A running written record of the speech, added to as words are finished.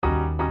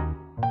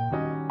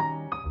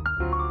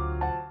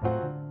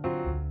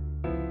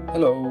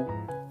Hello,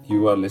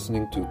 you are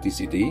listening to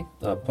DCD,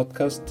 a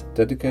podcast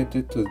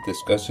dedicated to the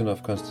discussion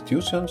of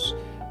constitutions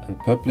and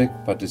public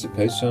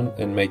participation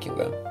in making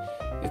them.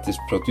 It is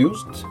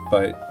produced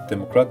by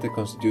Democratic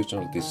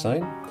Constitutional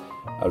Design,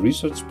 a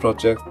research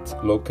project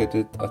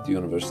located at the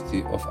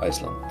University of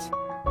Iceland.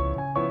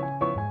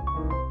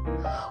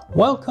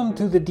 Welcome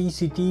to the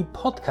DCD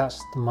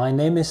podcast. My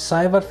name is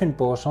Sævar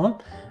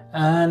Finnbogason,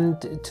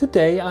 and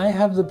today I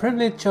have the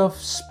privilege of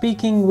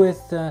speaking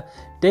with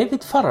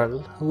David Farrell,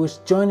 who is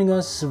joining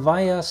us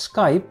via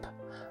Skype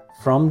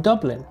from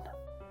Dublin.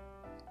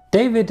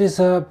 David is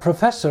a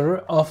professor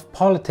of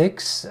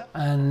politics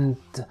and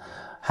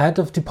head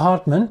of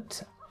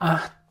department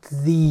at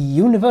the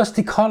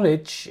University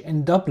College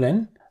in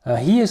Dublin.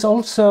 He is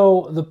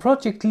also the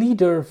project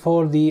leader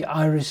for the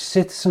Irish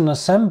Citizen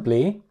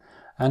Assembly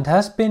and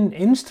has been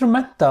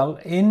instrumental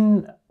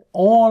in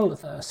all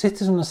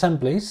citizen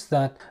assemblies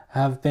that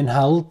have been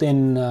held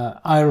in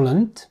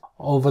Ireland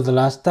over the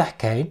last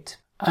decade.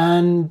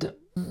 And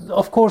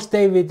of course,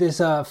 David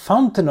is a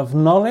fountain of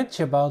knowledge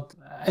about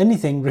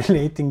anything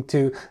relating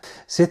to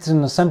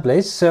citizen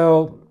assemblies.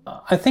 So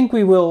I think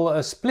we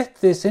will split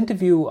this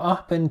interview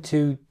up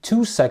into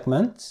two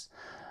segments.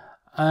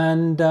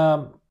 And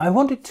I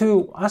wanted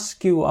to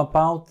ask you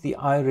about the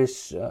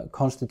Irish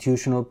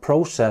constitutional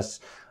process.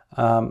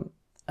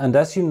 And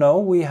as you know,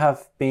 we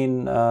have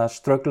been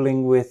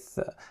struggling with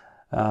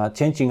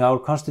changing our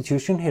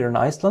constitution here in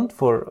Iceland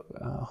for,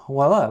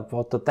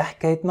 about a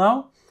decade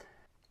now.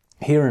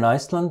 Here in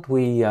Iceland,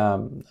 we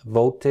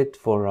voted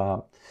for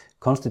a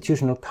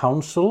constitutional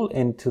council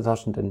in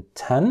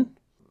 2010.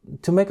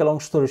 To make a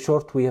long story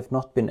short, we have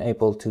not been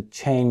able to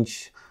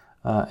change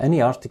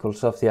any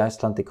articles of the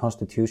Icelandic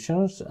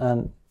constitution,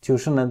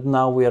 and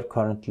now we are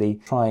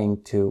currently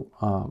trying to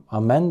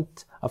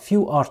amend a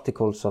few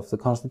articles of the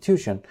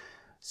constitution.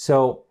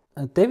 So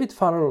David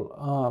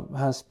Farrell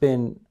has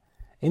been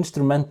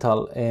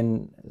instrumental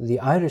in the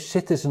Irish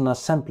Citizen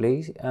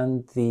Assembly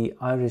and the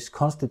Irish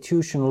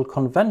Constitutional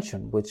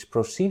Convention, which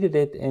preceded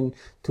it in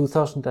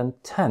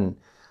 2010.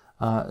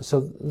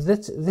 So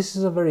this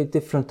is a very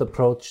different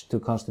approach to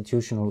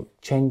constitutional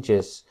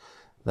changes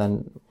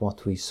than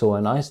what we saw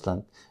in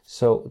Iceland.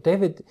 So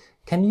David,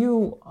 can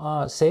you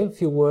say a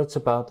few words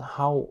about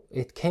how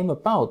it came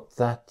about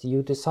that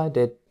you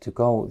decided to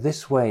go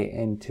this way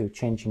into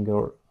changing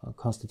your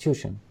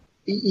constitution?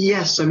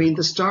 Yes, I mean,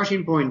 the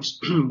starting point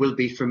will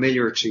be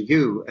familiar to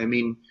you. I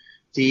mean,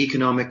 the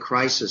economic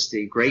crisis,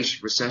 the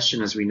Great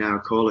Recession, as we now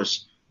call it,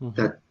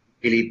 that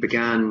really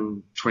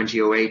began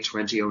 2008,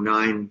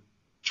 2009,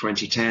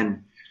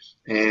 2010.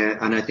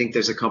 And I think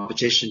there's a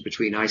competition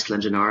between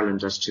Iceland and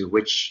Ireland as to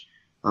which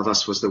of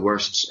us was the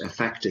worst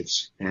affected.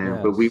 Yes.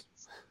 But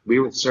we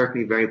were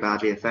certainly very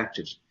badly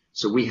affected.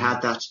 So we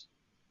had that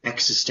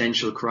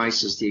existential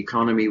crisis. The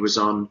economy was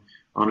on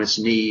its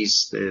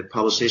knees. The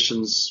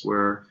politicians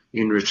were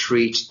in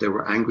retreat. There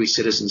were angry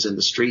citizens in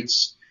the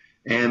streets.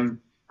 And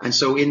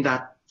so in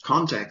that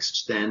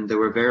context, then there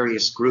were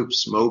various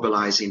groups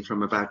mobilizing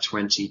from about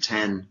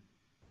 2010,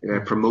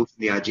 promoting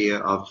the idea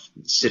of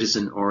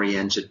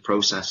citizen-oriented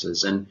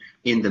processes. And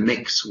in the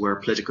mix were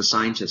political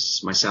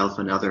scientists, myself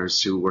and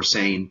others, who were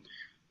saying,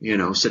 you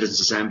know,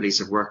 citizens' assemblies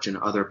have worked in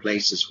other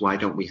places. Why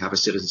don't we have a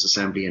citizens'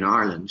 assembly in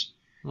Ireland?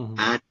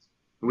 And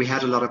we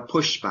had a lot of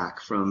pushback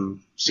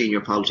from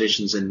senior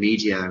politicians and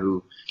media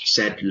who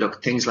said,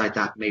 look, things like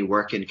that may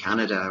work in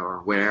Canada or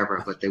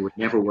wherever, but they would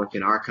never work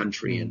in our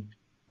country. And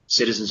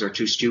citizens are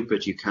too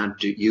stupid. You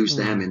can't use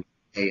them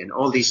and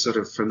all these sort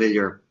of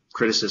familiar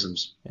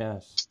criticisms.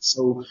 Yes.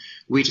 So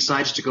we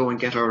decided to go and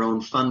get our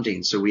own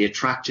funding. So we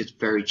attracted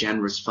very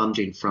generous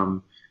funding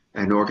from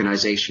an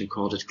organization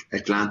called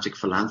Atlantic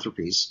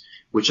Philanthropies,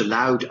 which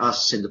allowed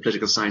us in the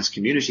political science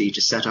community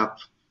to set up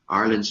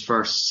Ireland's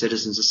first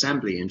Citizens'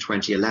 Assembly in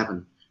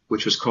 2011,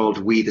 which was called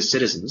We the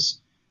Citizens.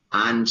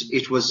 And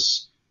it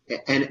was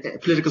a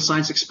political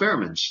science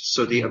experiment.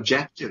 So the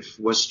objective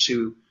was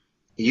to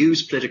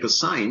use political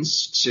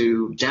science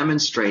to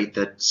demonstrate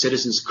that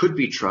citizens could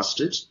be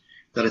trusted,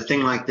 that a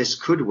thing like this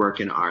could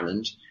work in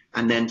Ireland,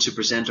 and then to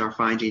present our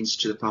findings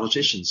to the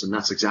politicians. And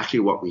that's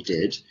exactly what we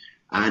did.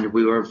 And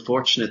we were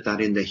fortunate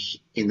that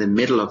in the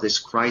middle of this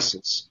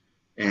crisis,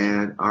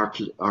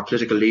 our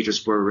political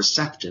leaders were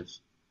receptive.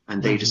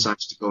 And they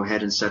decided to go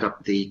ahead and set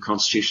up the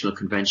Constitutional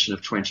Convention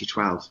of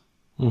 2012.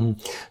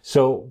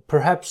 So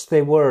perhaps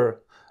they were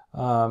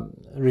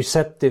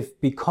receptive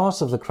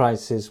because of the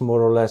crisis,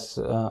 more or less,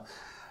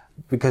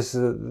 because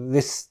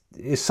this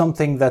is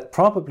something that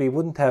probably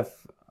wouldn't have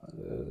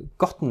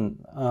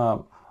gotten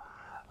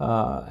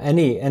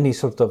any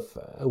sort of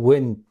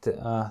wind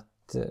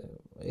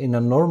in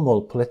a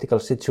normal political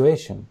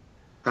situation.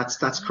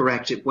 That's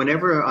correct.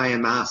 Whenever I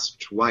am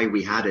asked why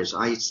we had it,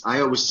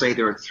 I always say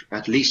there are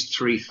at least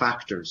three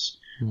factors.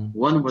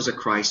 One was a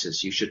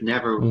crisis. You should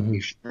never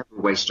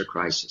waste a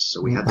crisis.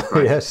 So we had the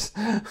crisis.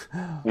 Yes.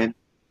 And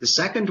the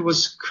second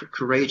was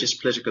courageous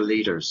political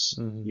leaders.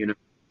 You know,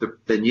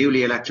 the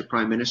newly elected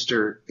Prime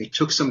Minister, it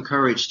took some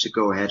courage to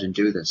go ahead and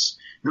do this.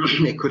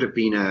 It could have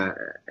been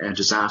a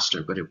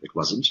disaster, but it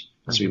wasn't,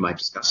 as we might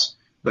discuss.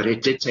 But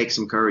it did take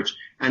some courage.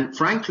 And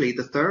frankly,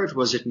 the third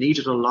was it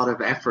needed a lot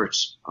of effort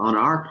on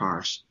our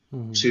part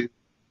to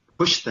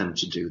push them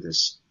to do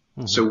this.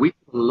 So we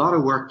did a lot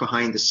of work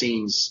behind the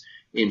scenes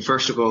in,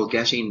 first of all,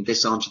 getting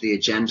this onto the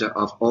agenda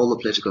of all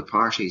the political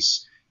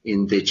parties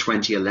in the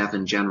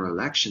 2011 general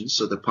elections.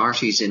 So the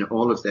parties in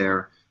all of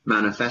their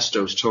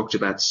manifestos talked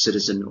about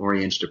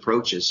citizen-oriented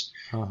approaches.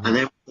 And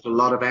then we put a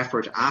lot of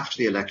effort after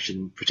the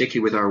election,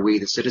 particularly with our We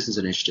the Citizens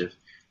initiative,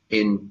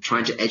 in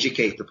trying to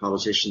educate the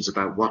politicians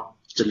about what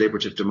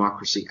deliberative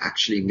democracy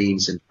actually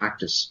means in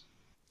practice.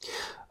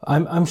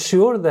 I'm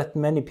sure that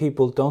many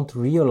people don't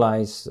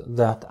realize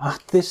that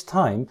at this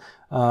time,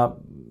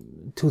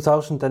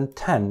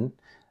 2010,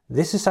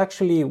 this is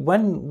actually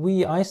when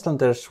we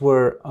Icelanders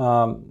were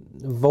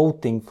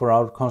voting for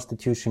our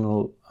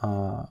constitutional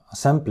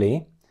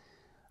assembly.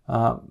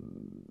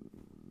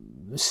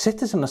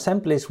 Citizen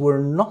assemblies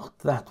were not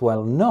that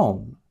well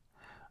known.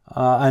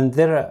 And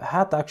there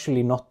had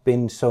actually not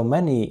been so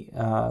many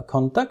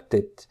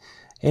conducted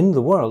in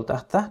the world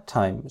at that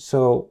time.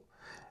 So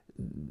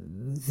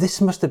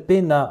this must have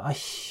been a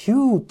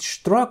huge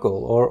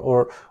struggle,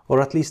 or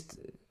at least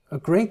a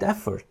great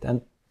effort.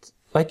 And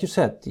like you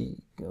said, the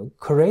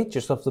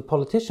courageous of the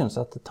politicians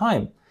at the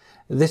time.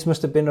 This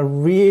must have been a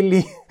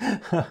really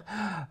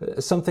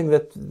something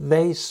that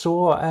they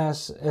saw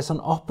as an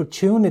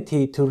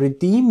opportunity to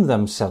redeem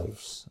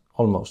themselves,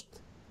 almost.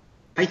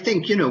 I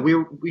think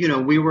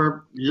we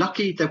were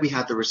lucky that we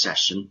had the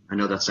recession. I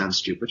know that sounds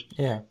stupid.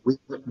 Yeah.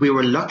 We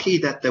were lucky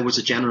that there was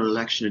a general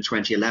election in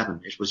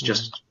 2011. It was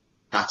just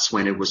that's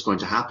when it was going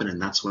to happen,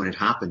 and that's when it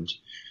happened.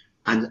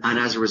 And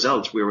as a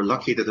result, we were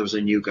lucky that there was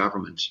a new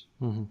government.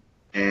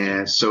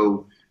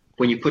 So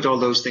when you put all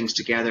those things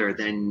together,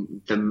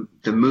 then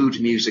the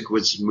mood music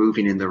was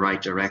moving in the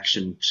right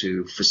direction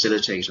to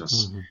facilitate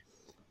us.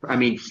 I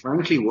mean,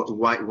 frankly,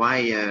 why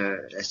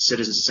a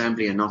citizens'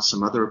 assembly and not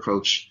some other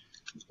approach?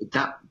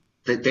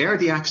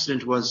 The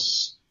accident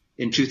was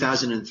in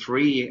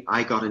 2003.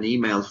 I got an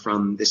email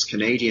from this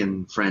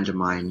Canadian friend of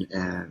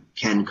mine,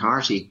 Ken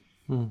Carty.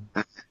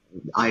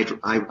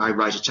 I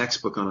write a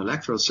textbook on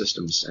electoral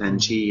systems,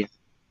 and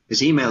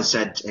his email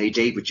said, "Hey,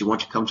 David, you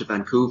want to come to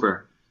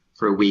Vancouver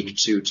for a week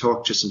to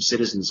talk to some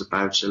citizens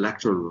about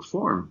electoral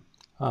reform?"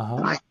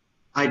 And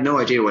I had no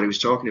idea what he was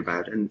talking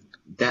about, and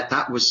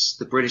that was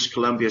the British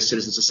Columbia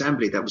Citizens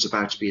Assembly that was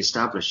about to be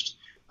established.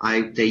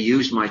 They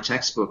used my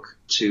textbook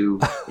to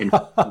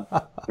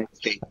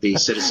investigate the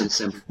Citizen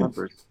Assembly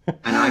members,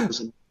 and I was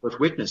an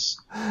witness.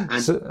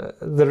 And so,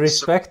 the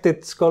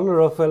respected scholar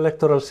of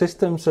electoral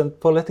systems and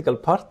political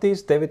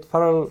parties, David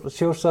Farrell,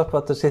 shows up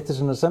at the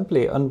Citizen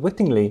Assembly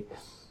unwittingly.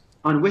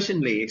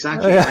 Unwittingly,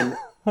 exactly. And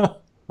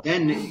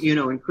then,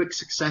 in quick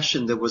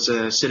succession, there was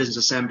a Citizens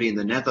Assembly in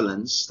the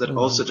Netherlands that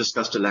also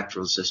discussed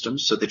electoral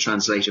systems. So they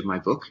translated my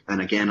book,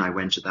 and again, I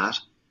went to that.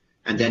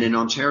 And then in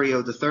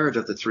Ontario, the third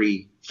of the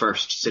three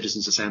first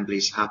Citizens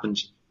Assemblies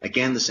happened.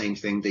 Again, the same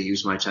thing. They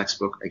used my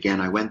textbook. Again,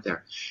 I went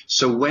there.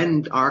 So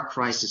when our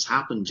crisis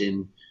happened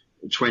in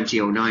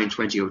 2009,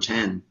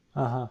 2010,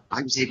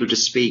 I was able to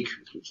speak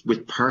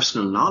with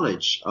personal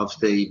knowledge of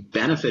the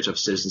benefit of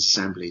Citizens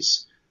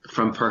Assemblies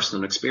from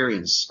personal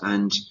experience.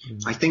 And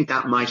I think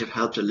that might have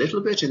helped a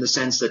little bit in the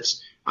sense that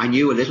I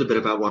knew a little bit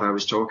about what I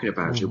was talking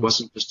about. It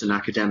wasn't just an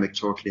academic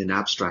talking in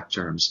abstract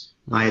terms.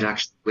 I had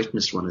actually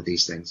witnessed one of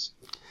these things.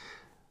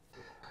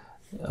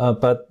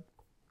 But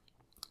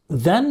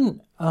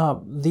then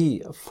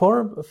the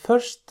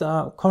first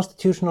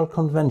Constitutional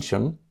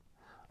Convention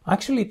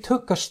actually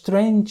took a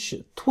strange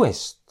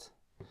twist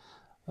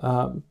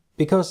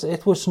because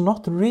it was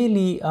not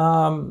really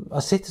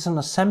a citizen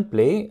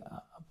assembly,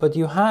 but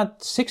you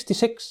had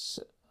 66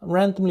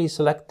 randomly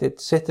selected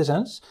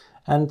citizens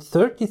and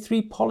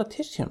 33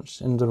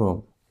 politicians in the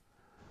room.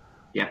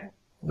 Yeah.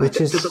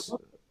 Which is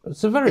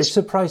it's a very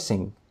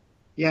surprising.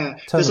 Yeah,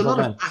 there's a lot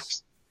of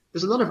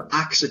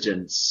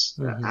accidents,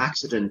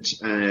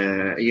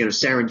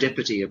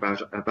 serendipity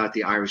about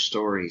the Irish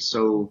story.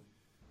 So,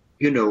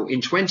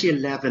 in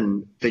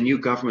 2011, the new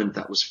government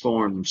that was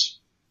formed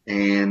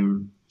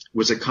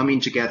was a coming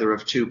together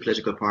of two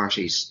political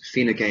parties,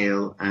 Fine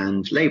Gael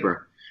and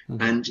Labour.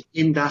 And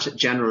in that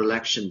general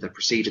election that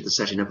preceded the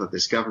setting up of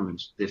this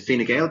government, the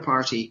Fine Gael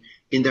party,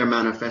 in their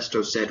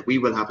manifesto, said, "We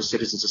will have a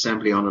citizens'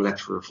 assembly on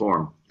electoral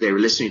reform." They were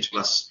listening to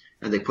us,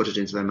 and they put it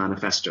into their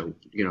manifesto.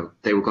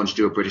 They were going to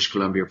do a British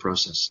Columbia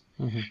process.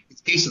 In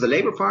the case of the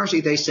Labour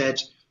Party, they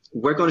said,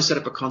 "We're going to set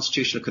up a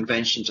constitutional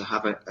convention to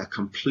have a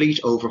complete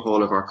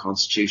overhaul of our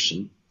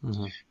constitution."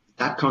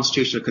 That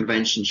constitutional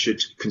convention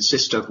should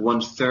consist of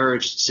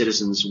 1/3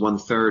 citizens,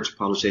 1/3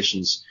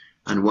 politicians,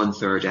 and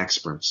 1/3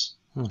 experts.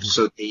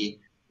 So they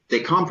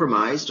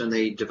compromised and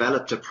they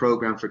developed a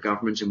program for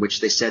government in which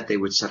they said they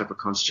would set up a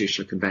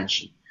constitutional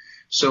convention.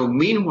 So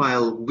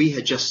meanwhile, we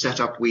had just set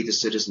up We the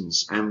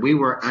Citizens, and we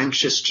were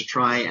anxious to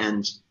try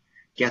and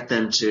get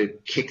them to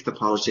kick the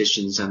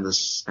politicians and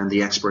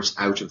the experts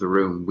out of the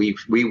room.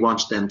 We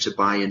want them to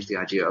buy into the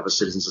idea of a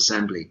citizens'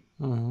 assembly.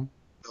 Mm-hmm.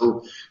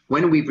 So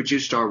when we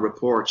produced our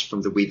report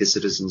from the We the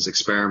Citizens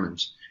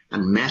experiment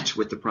and met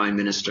with the Prime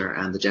Minister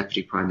and the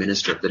Deputy Prime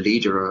Minister, the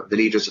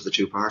leaders of the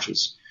two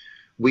parties,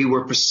 we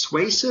were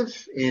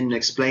persuasive in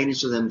explaining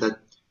to them that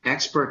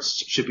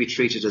experts should be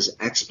treated as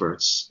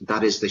experts.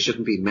 That is, they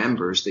shouldn't be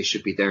members. They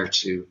should be there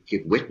to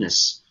give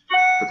witness,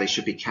 but they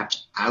should be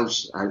kept out.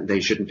 They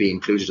shouldn't be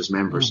included as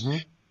members. Mm-hmm.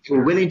 We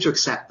were willing to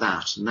accept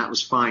that, and that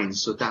was fine.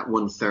 So that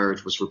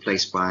 1/3 was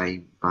replaced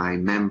by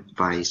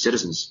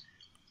citizens.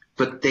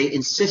 But they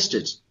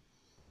insisted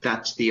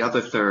that the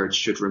other third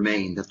should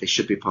remain, that they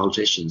should be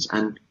politicians.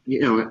 And,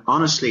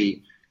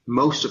 honestly,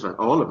 most of it,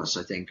 all of us,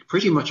 I think,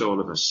 pretty much all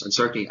of us, and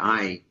certainly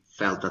I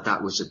felt that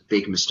that was a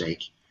big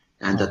mistake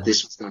and that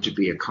this was going to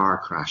be a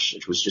car crash.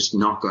 It was just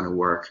not going to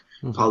work.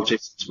 Mm-hmm.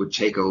 Politicians would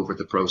take over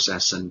the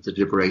process and the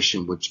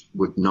deliberation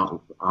would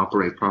not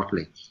operate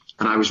properly.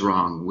 And I was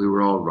wrong. We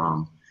were all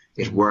wrong.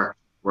 It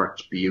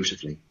worked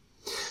beautifully.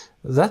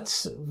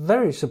 That's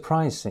very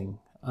surprising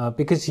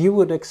because you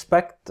would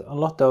expect a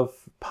lot of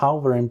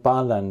power and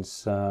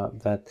balance,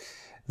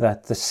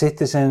 that the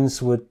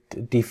citizens would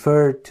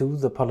defer to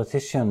the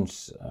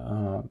politicians,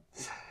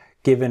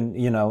 given,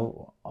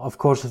 of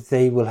course,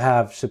 they will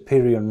have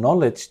superior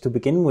knowledge to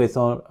begin with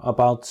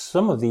about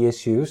some of the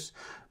issues,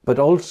 but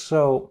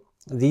also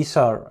these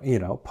are,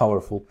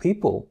 powerful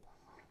people.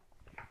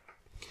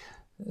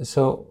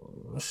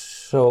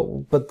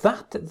 But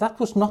that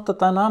was not the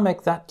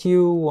dynamic that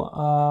you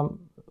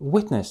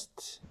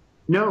witnessed.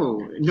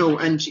 No,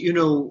 and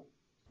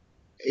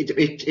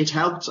it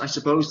helped, I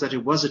suppose, that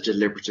it was a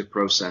deliberative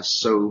process.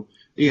 So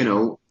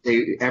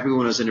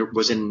everyone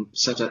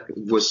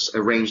was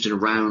arranged in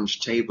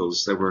round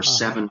tables. There were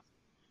seven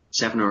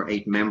or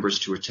eight members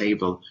to a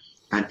table,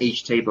 and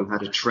each table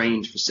had a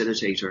trained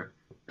facilitator.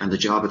 And the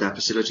job of that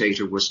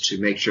facilitator was to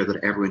make sure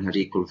that everyone had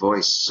equal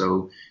voice.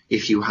 So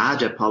if you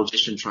had a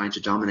politician trying to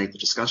dominate the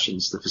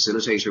discussions, the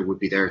facilitator would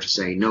be there to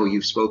say, no,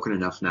 you've spoken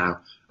enough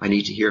now. I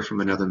need to hear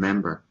from another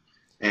member.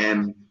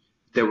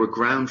 There were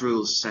ground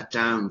rules set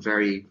down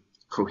very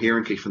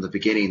coherently from the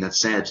beginning that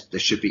said there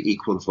should be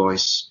equal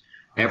voice.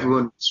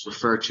 Everyone was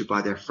referred to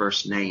by their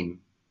first name.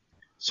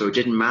 So it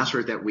didn't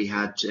matter that we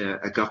had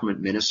a government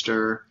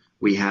minister,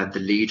 we had the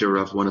leader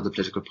of one of the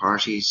political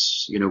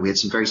parties, we had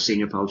some very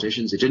senior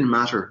politicians. It didn't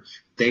matter.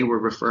 They were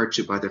referred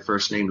to by their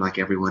first name like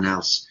everyone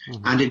else.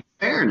 Mm-hmm. And in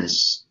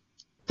fairness,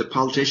 the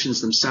politicians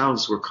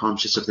themselves were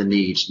conscious of the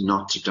need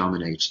not to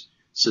dominate.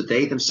 So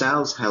they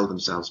themselves held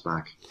themselves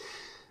back.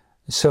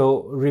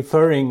 So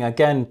referring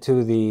again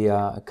to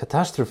the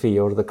catastrophe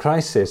or the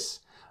crisis,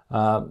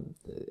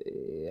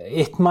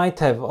 it might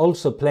have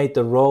also played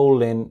a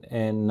role in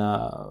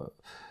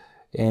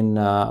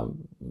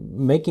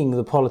making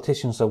the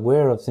politicians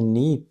aware of the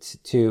need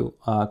to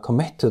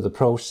commit to the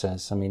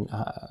process. I mean,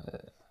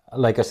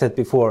 like I said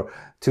before,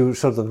 to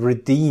sort of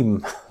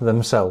redeem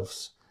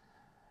themselves,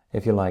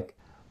 if you like.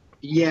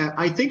 Yeah,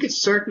 I think it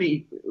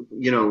certainly,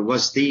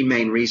 was the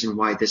main reason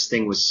why this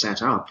thing was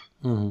set up.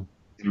 Mm-hmm.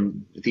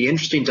 The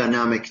interesting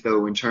dynamic,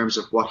 though, in terms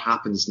of what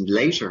happens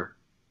later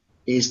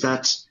is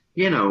that,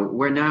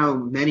 we're now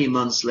many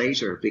months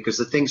later because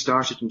the thing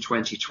started in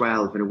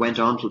 2012 and it went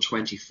on till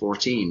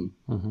 2014,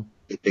 mm-hmm.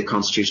 the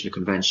Constitutional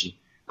Convention.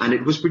 And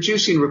it was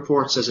producing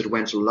reports as it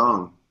went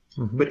along.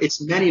 Mm-hmm. But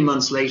it's many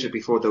months later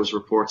before those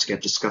reports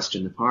get discussed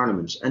in the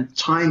Parliament. And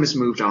time has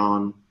moved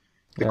on.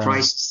 The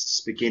crisis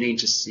is beginning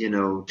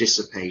to,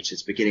 dissipate.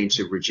 It's beginning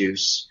to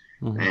reduce.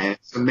 Mm-hmm.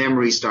 So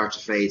memories start to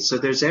fade. So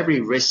there's every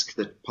risk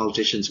that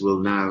politicians will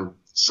now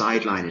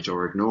sideline it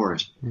or ignore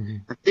it. Mm-hmm.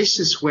 And this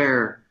is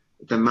where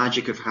the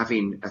magic of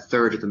having a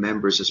third of the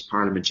members as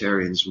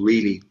parliamentarians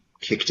really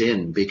kicked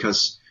in,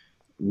 because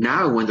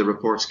now when the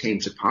reports came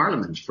to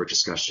Parliament for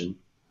discussion,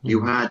 mm-hmm.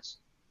 you had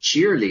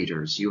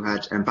cheerleaders, you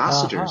had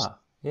ambassadors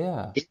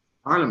in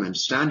Parliament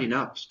standing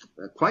up,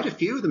 quite a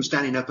few of them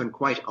standing up and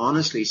quite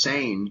honestly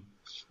saying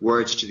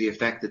words to the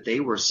effect that they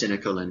were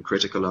cynical and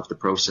critical of the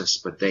process,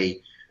 but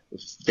they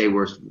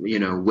were,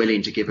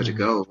 willing to give it a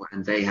go,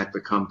 and they had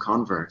become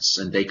converts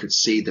and they could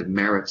see the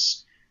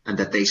merits and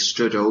that they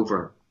stood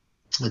over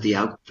the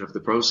output of the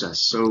process.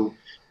 So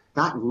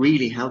that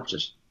really helped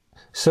it.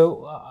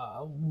 So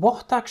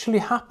what actually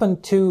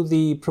happened to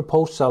the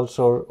proposals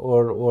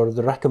or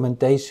the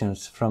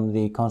recommendations from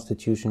the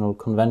constitutional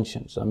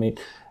conventions? I mean,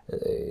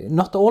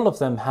 not all of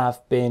them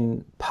have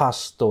been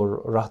passed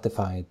or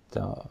ratified.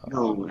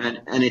 No,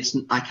 and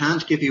I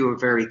can't give you a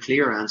very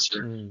clear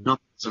answer, not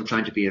because I'm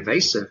trying to be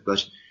evasive,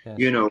 but,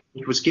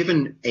 it was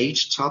given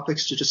 8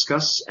 topics to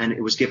discuss, and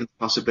it was given the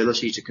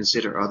possibility to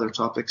consider other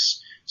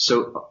topics.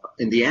 So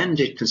in the end,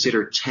 it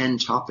considered 10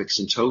 topics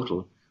in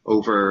total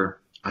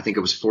over, I think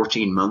it was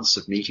 14 months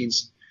of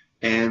meetings.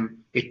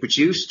 It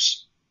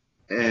produced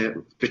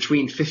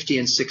between 50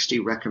 and 60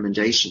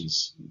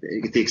 recommendations.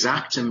 The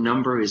exact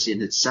number is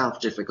in itself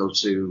difficult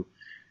to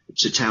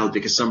tell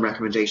because some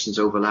recommendations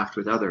overlapped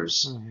with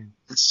others. Mm-hmm.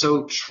 And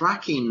so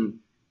tracking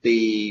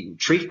the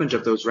treatment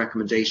of those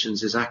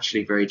recommendations is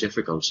actually very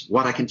difficult.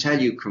 What I can tell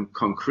you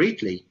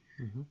concretely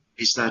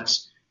is that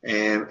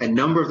a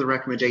number of the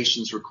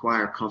recommendations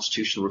require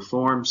constitutional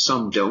reform.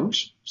 Some don't.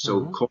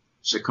 So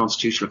the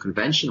Constitutional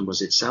Convention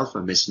was itself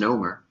a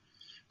misnomer.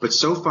 But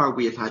so far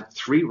we have had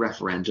 3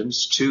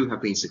 referendums. 2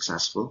 have been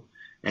successful.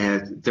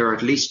 There are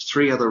at least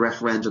 3 other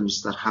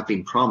referendums that have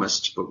been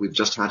promised, but we've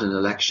just had an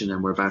election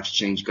and we're about to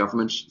change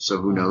government,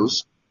 so who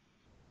knows.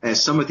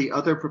 Some of the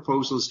other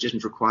proposals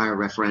didn't require a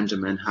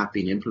referendum and have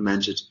been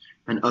implemented,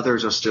 and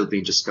others are still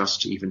being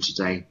discussed even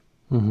today.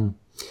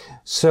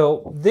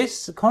 So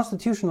this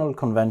Constitutional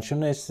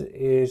Convention is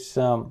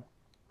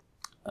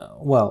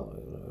well,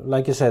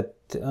 like you said,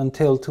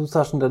 until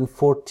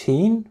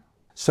 2014.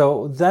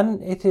 So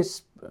then it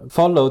is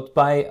followed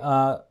by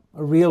a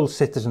real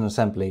citizen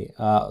assembly.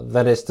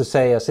 That is to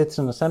say, a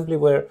citizen assembly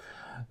where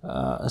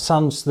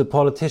sons the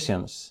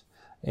politicians,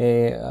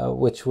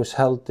 which was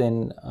held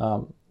in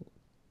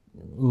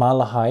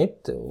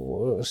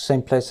Malahide,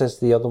 same place as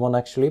the other one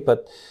actually,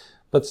 but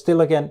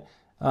still again,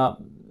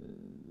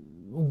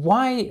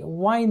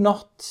 why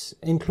not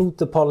include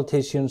the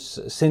politicians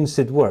since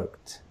it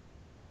worked?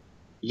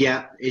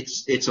 Yeah,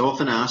 it's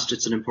often asked.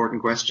 It's an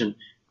important question,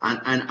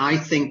 and I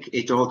think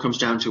it all comes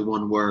down to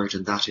one word,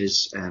 and that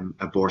is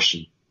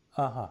abortion.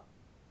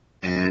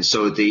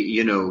 So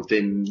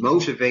the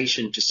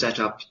motivation to set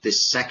up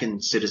this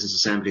second Citizens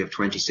Assembly of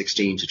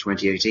 2016 to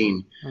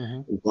 2018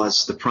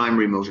 was the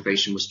primary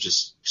motivation was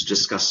just to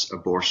discuss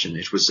abortion.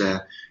 It was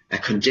a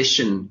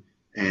condition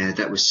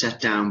that was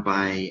set down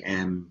by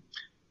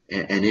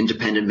an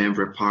independent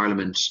member of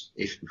Parliament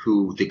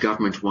who the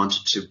government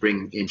wanted to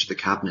bring into the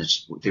cabinet.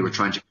 They were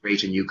trying to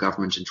create a new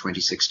government in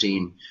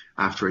 2016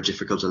 after a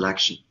difficult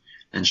election.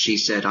 And she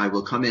said, I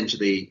will come into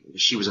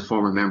she was a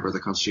former member of the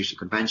Constitutional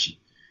Convention.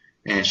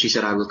 And she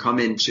said, I will come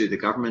into the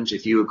government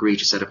if you agree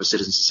to set up a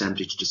Citizens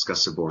Assembly to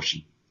discuss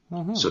abortion.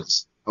 So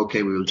it's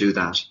okay, we will do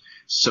that.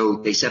 So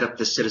they set up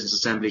the Citizens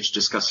Assembly to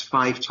discuss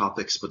 5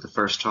 topics, but the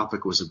first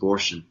topic was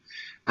abortion.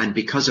 And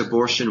because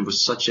abortion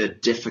was such a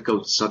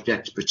difficult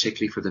subject,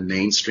 particularly for the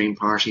mainstream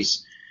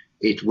parties,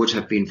 it would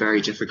have been very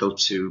difficult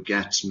to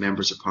get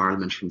members of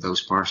Parliament from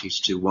those parties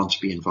to want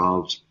to be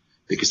involved,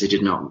 because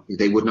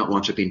they would not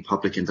want to be in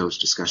public in those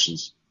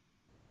discussions.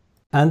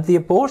 And the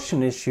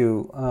abortion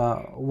issue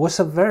was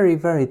a very,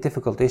 very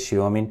difficult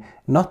issue. I mean,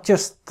 not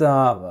just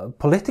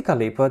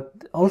politically,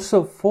 but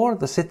also for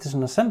the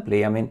Citizen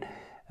Assembly. I mean,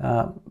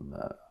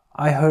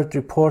 I heard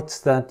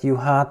reports that you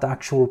had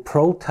actual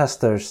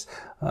protesters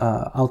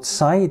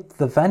outside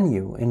the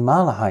venue in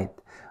Malahide,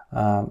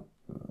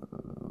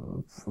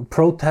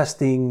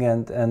 protesting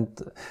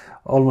and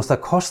almost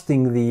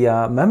accosting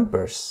the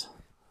members.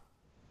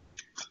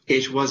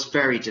 It was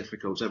very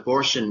difficult.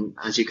 Abortion,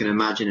 as you can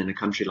imagine, in a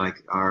country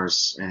like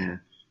ours,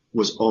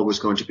 was always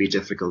going to be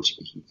difficult.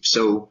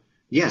 So,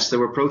 yes, there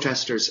were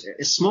protesters,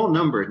 a small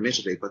number,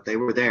 admittedly, but they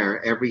were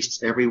there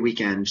every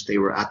weekend. They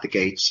were at the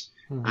gates,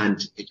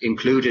 and it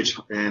included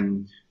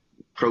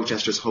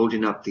protesters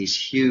holding up these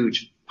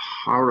huge,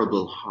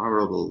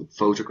 horrible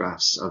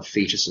photographs of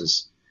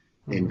fetuses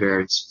in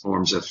various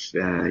forms of,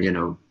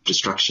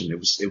 destruction.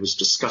 It was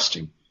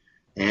disgusting.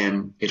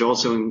 It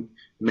also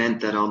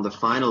meant that on the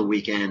final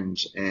weekend,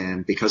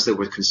 because there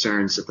were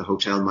concerns that the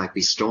hotel might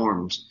be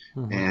stormed,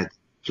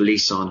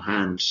 police on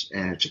hand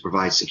to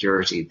provide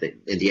security.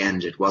 In the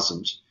end, it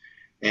wasn't.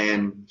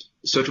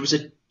 So it was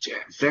a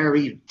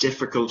very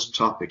difficult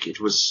topic.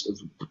 It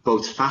was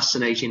both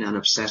fascinating and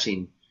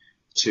upsetting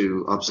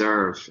to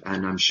observe.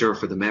 And I'm sure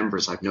for the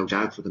members, I've no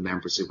doubt for the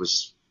members, it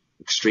was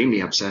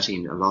extremely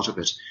upsetting, a lot of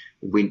it.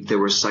 There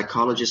were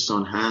psychologists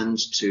on hand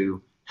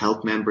to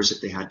help members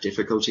if they had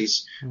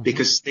difficulties,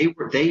 because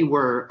they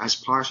were, as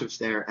part of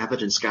their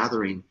evidence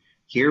gathering,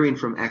 hearing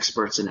from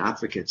experts and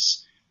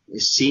advocates,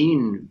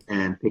 seeing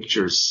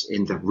pictures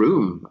in the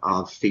room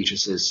of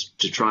fetuses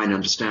to try and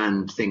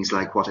understand things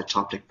like what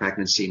ectopic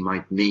pregnancy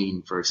might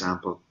mean, for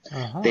example.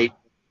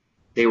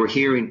 They were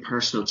hearing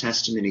personal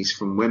testimonies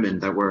from women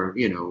that were,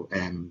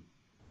 given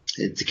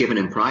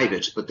in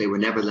private, but they were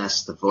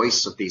nevertheless the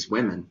voice of these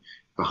women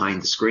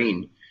behind the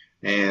screen.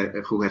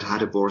 Who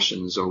had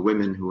abortions, or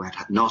women who had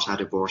not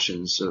had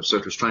abortions. So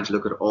it was trying to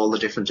look at all the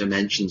different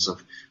dimensions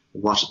of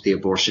what the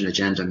abortion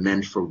agenda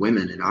meant for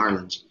women in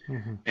Ireland.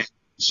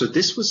 So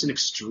this was an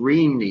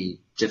extremely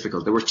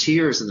difficult. There were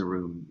tears in the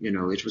room.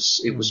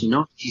 It was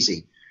not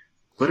easy,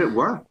 but it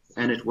worked,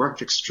 and it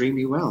worked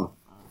extremely well.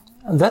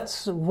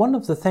 That's one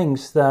of the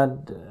things that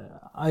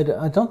I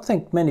don't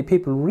think many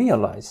people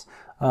realize.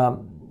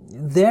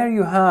 There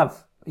you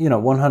have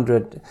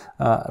 100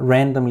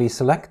 randomly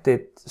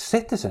selected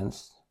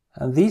citizens.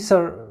 And these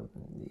are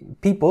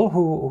people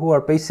who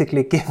are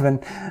basically given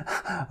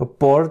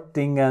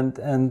boarding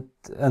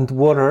and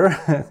water.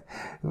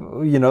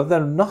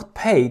 They're not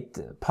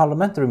paid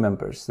parliamentary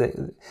members.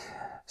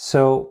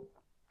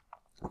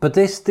 But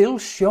they still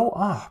show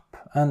up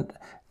and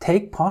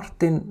take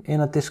part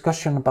in a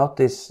discussion about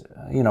this,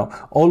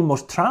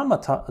 almost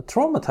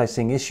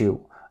traumatizing issue,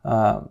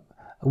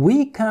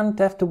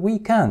 weekend after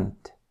weekend.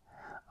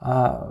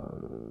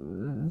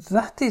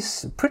 That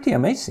is pretty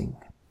amazing,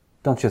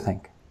 don't you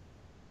think?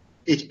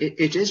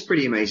 It is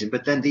pretty amazing,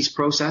 but then these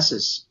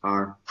processes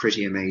are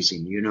pretty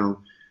amazing.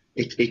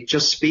 It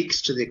just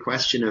speaks to the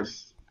question of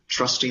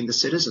trusting the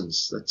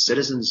citizens, that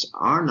citizens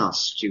are not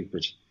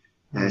stupid.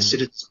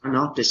 Citizens are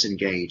not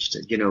disengaged.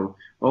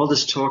 All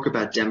this talk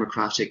about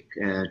democratic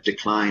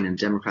decline and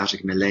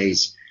democratic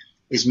malaise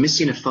is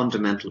missing a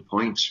fundamental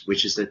point,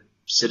 which is that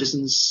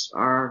citizens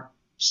are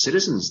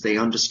citizens. They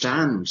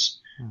understand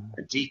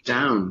deep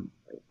down,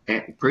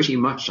 pretty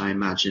much, I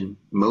imagine,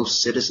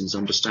 most citizens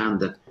understand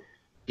that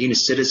being a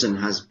citizen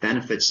has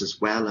benefits as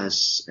well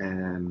as,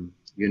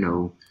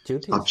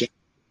 objectives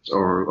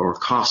or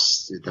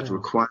costs that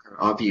require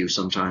of you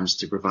sometimes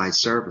to provide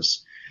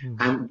service.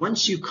 And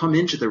once you come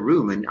into the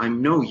room, and I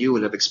know you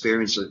will have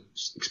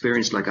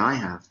experienced like I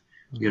have,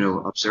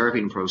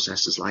 observing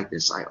processes like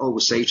this, I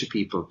always say to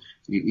people,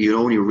 you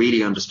only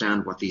really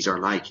understand what these are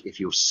like if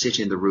you sit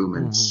in the room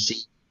and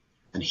see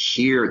and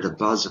hear the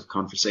buzz of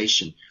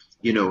conversation.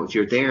 If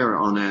you're there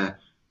on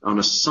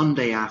a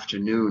Sunday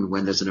afternoon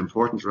when there's an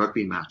important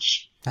rugby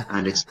match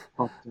and it's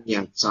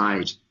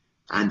outside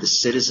and the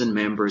citizen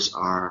members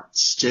are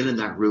still in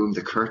that room,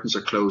 the curtains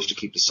are closed to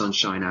keep the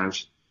sunshine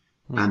out,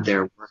 and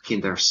they're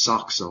working their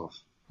socks off.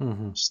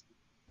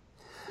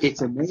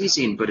 It's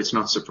amazing, but it's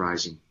not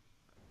surprising.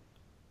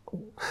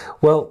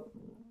 Well,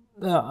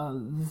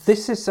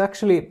 this is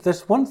actually,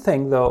 there's one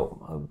thing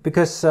though,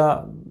 because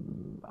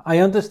I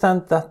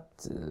understand that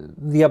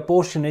the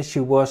abortion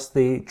issue was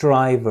the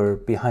driver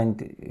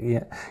behind,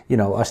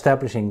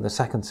 establishing the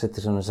Second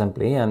Citizen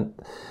Assembly,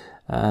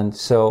 and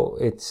so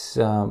it's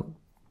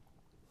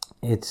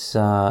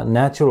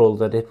natural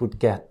that it would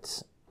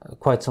get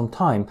quite some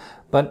time.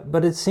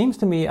 But it seems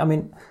to me,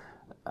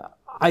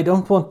 I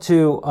don't want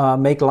to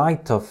make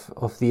light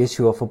of the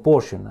issue of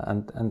abortion,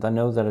 and I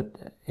know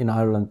that in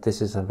Ireland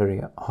this is a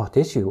very hot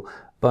issue,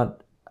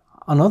 but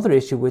another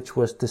issue which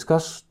was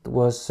discussed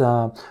was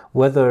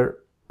whether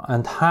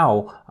and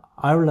how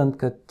Ireland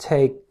could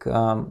take,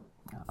 become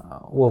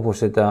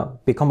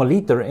a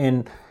leader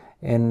in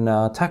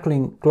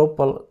tackling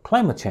global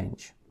climate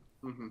change.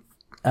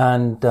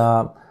 And,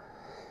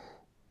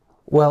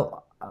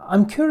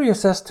 I'm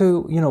curious as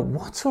to,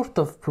 what sort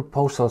of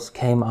proposals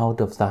came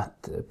out of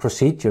that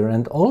procedure.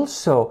 And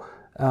also,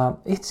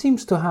 it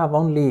seems to have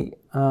only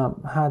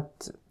had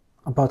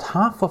about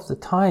half of the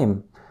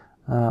time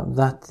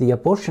that the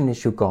abortion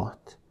issue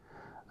got.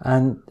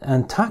 And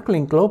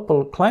tackling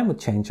global climate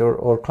change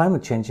or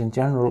climate change in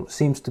general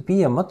seems to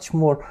be a much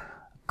more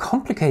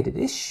complicated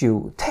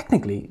issue,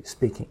 technically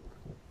speaking.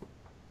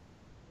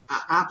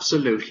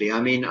 Absolutely.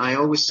 I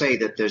always say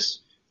that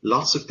there's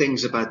lots of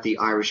things about the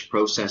Irish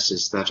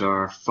processes that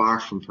are far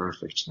from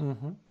perfect.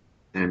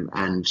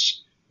 And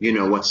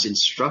what's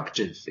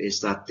instructive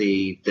is that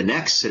the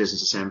next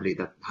Citizens' Assembly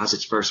that has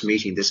its first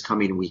meeting this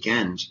coming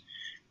weekend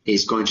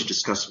is going to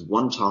discuss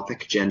one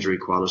topic, gender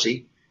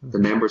equality. The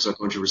members are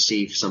going to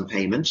receive some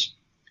payment,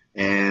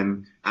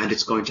 and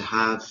it's going to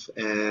have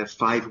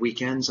 5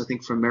 weekends, I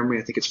think, from memory.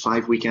 I think it's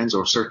 5 weekends,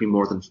 or certainly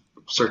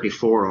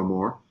 4 or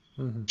more,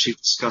 to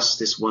discuss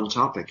this one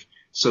topic.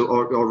 So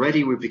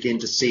already we begin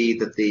to see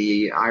that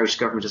the Irish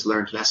government has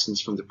learned lessons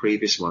from the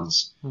previous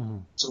ones.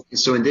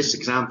 So in this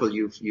example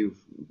you've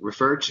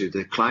referred to,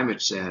 the climate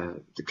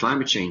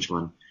change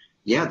one,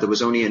 there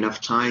was only enough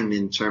time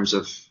in terms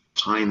of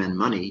time and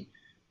money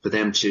for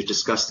them to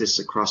discuss this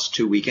across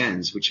 2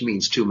 weekends, which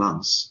means 2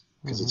 months,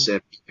 because it's a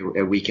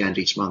weekend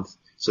each month.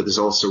 So there's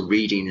also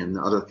reading and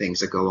other things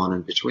that go on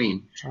in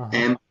between.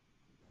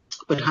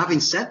 But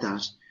having said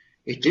that,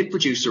 it did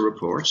produce a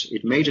report.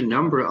 It made a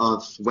number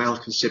of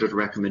well-considered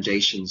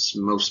recommendations,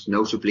 most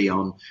notably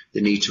on the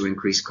need to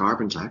increase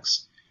carbon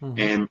tax.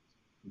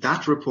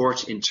 That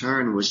report, in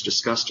turn, was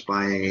discussed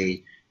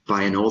by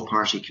an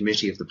all-party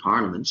committee of the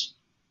Parliament,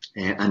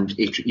 and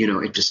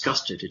it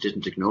discussed it. It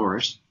didn't ignore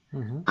it.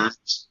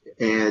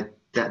 And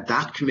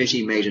that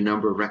committee made a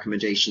number of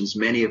recommendations,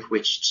 many of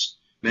which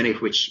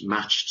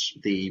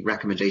matched the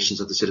recommendations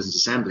of the Citizens'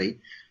 Assembly.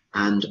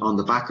 And on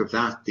the back of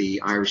that,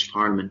 the Irish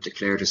Parliament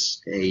declared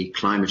a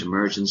climate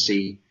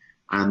emergency,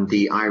 and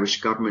the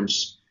Irish government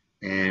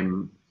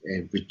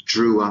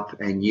drew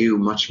up a new,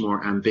 much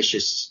more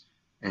ambitious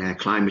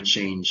climate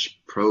change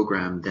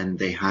programme than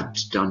they had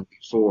done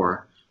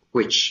before,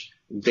 which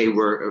they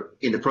were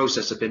in the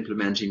process of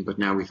implementing, but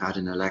now we've had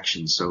an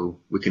election, so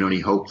we can only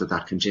hope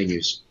that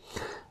continues.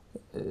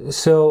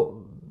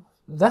 So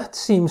that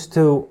seems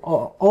to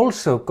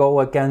also go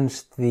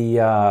against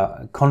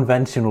the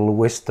conventional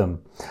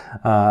wisdom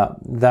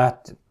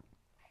that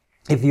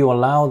if you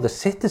allow the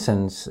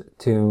citizens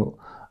to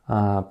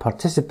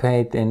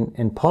participate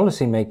in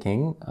policy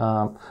making,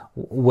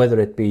 whether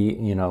it be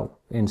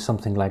in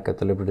something like a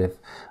deliberative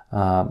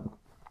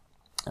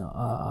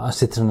a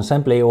citizen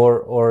assembly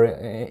or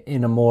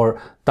in a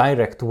more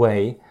direct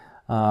way,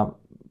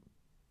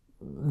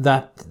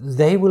 that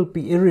they will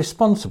be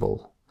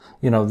irresponsible.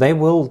 They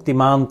will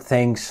demand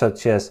things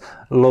such as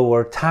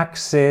lower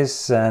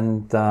taxes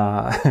and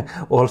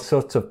all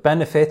sorts of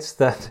benefits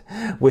that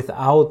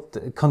without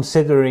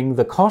considering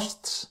the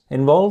costs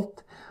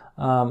involved.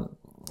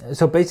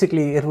 So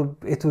basically it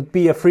would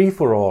be a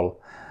free-for-all.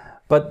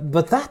 But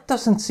that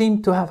doesn't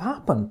seem to have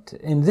happened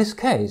in this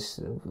case.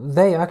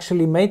 They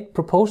actually made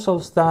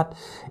proposals that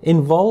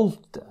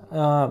involved,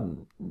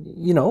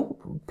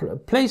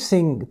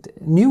 placing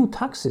new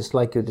taxes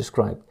like you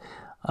described.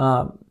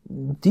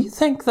 Do you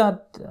think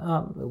that,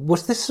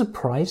 was this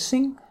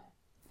surprising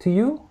to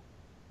you?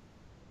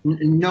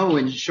 No,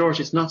 in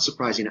short, it's not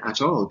surprising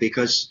at all,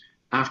 because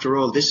after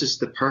all, this is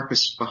the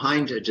purpose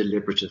behind a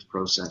deliberative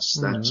process,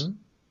 that,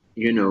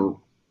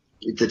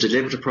 the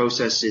deliberative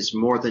process is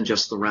more than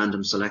just the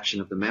random selection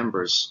of the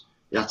members.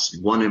 That's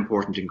one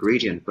important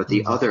ingredient, but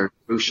the other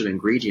crucial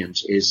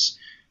ingredient is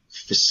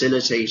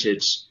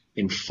facilitated,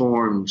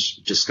 informed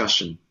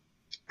discussion.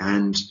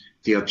 And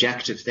the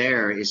objective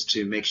there is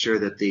to make sure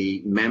that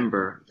the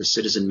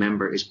citizen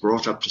member, is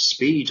brought up to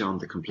speed on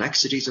the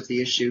complexities of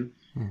the issue,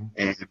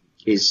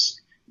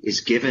 is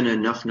given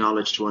enough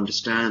knowledge to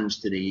understand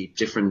the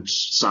different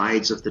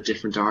sides of the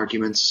different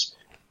arguments,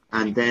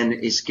 and then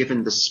is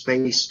given the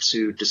space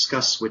to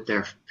discuss with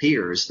their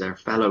peers, their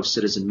fellow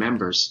citizen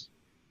members,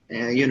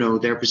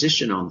 their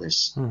position on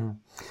this.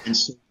 And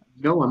so,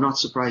 no, I'm not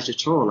surprised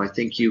at all. I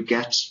think you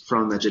get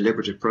from a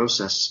deliberative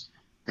process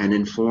an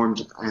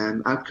informed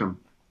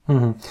outcome.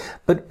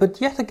 But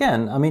yet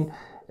again, I mean,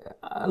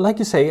 like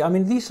you say, I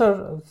mean, these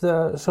are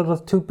the sort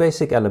of two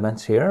basic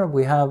elements here.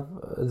 We have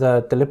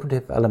the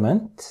deliberative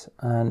element,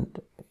 and,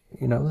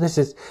 this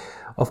is,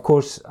 of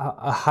course,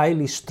 a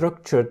highly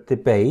structured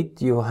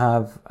debate. You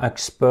have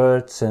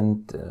experts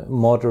and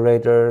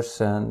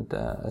moderators and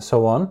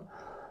so on.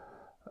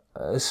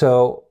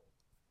 So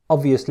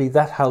obviously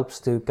that helps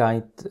to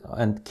guide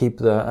and keep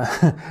the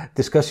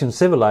discussion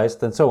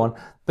civilized and so on.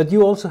 But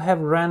you also have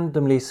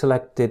randomly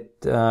selected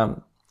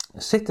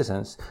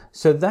citizens.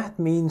 So that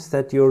means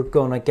that you're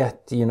going to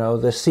get, the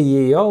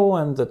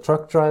CEO and the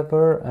truck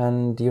driver,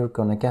 and you're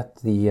going to get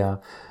the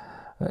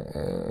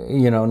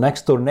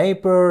next door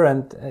neighbor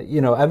and,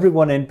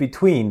 everyone in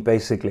between,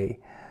 basically.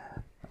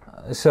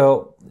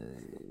 So,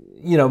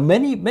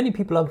 many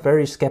people are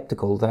very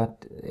skeptical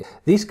that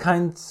these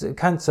kinds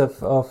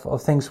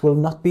of things will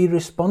not be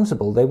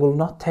responsible. They will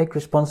not take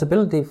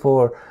responsibility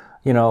for,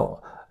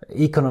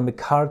 economic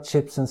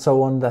hardships and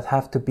so on that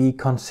have to be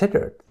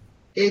considered.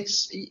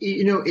 It's,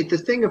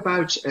 the thing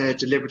about a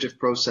deliberative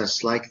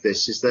process like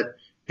this is that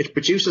it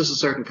produces a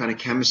certain kind of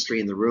chemistry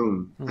in the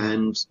room.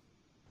 And,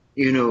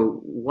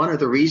 one of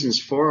the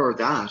reasons for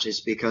that is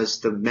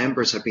because the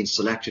members have been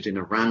selected in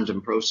a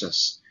random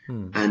process.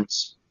 And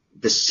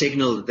the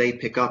signal that they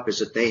pick up is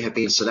that they have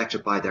been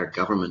selected by their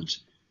government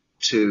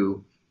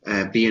to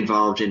be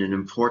involved in an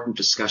important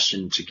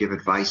discussion, to give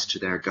advice to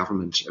their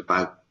government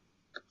about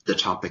the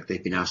topic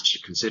they've been asked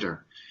to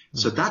consider.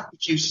 So that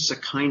produces a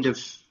kind of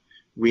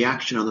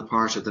reaction on the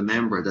part of the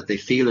member, that they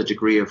feel a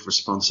degree of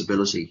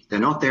responsibility. They're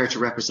not there to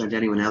represent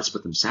anyone else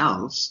but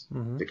themselves,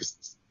 because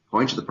it's the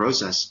point of the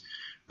process.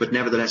 But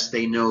nevertheless,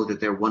 they know that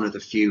they're one of the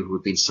few who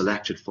have been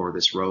selected for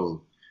this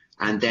role.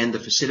 And then the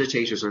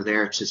facilitators are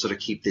there to sort of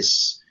keep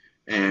this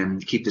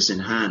in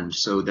hand,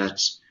 so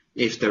that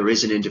if there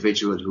is an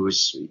individual who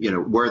is,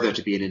 were there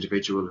to be an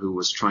individual who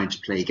was trying to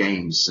play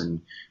games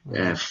and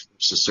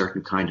force a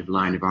certain kind of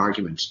line of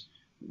argument,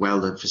 well,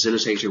 the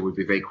facilitator would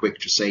be very quick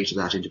to say to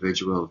that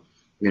individual,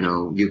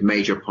 you've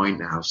made your point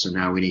now, so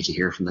now we need to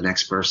hear from the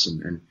next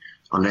person. And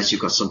unless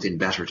you've got something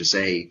better to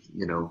say,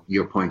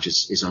 your point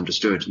is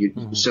understood.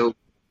 So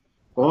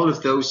all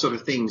of those sort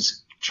of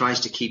things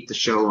tries to keep the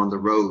show on the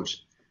road.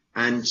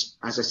 And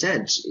as I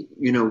said,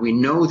 we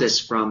know this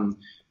from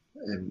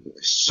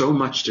so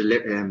much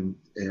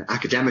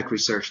academic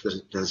research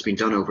that has been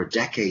done over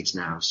decades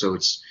now. So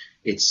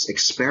it's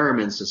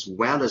experiments as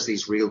well as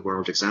these real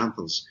world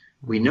examples.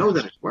 We know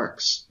that it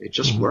works. It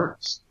just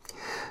works.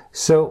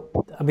 So,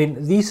 I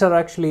mean, these are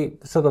actually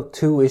sort of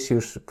two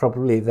issues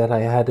probably that I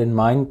had in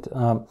mind.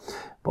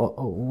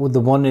 The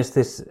one is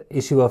this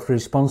issue of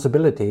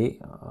responsibility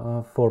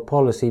for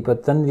policy,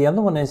 but then the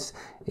other one is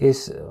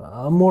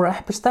a more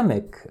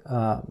epistemic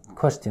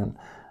question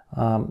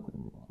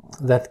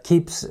that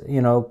keeps,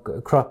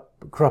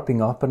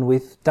 cropping up, and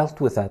we've dealt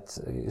with that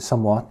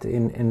somewhat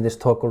in this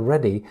talk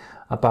already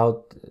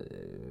about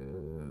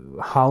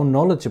how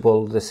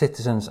knowledgeable the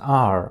citizens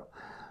are.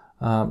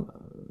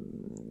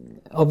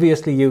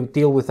 Obviously, you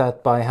deal with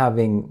that by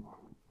having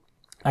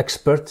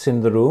experts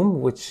in the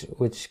room, which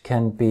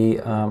can be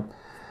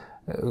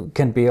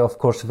of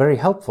course very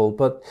helpful,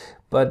 but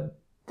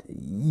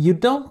you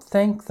don't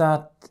think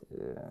that,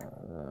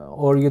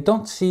 or you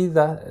don't see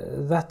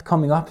that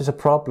coming up as a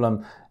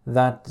problem,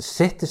 that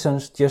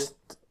citizens just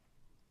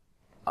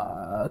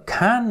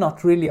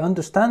cannot really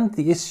understand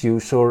the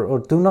issues or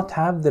do not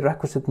have the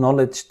requisite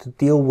knowledge to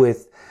deal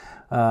with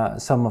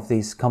some of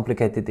these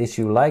complicated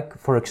issues, like,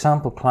 for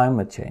example,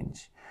 climate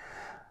change.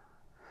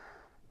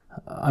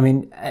 I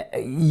mean,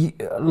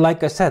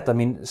 like I said, I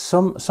mean,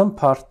 some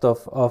part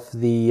of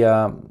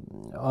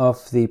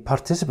the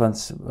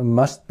participants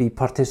must be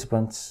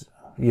participants,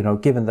 you know,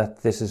 given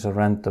that this is a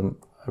random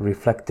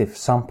reflective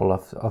sample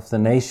of the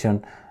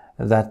nation,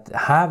 that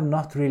have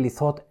not really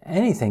thought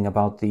anything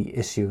about the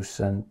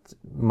issues and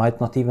might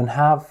not even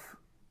have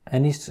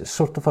any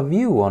sort of a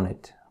view on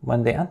it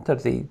when they enter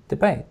the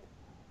debate.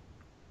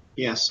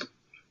 Yes.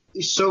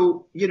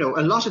 So, you know,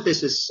 a lot of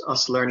this is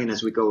us learning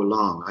as we go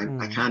along.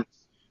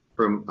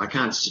 I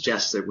can't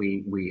suggest that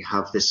we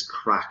have this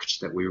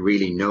cracked, that we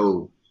really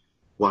know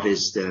what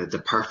is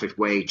the perfect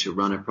way to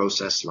run a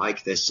process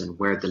like this and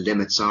where the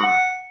limits are.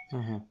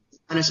 Mm-hmm.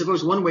 And I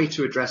suppose one way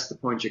to address the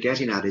point you're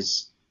getting at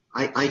is,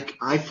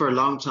 I for a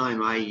long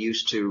time, I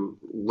used to,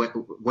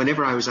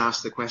 whenever I was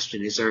asked the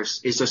question, is there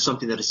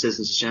something that a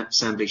Citizens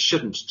Assembly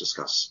shouldn't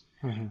discuss?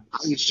 Mm-hmm. I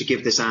used to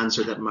give this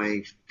answer that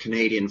my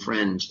Canadian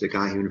friend, the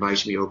guy who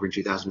invited me over in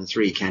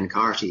 2003, Ken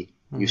Carty,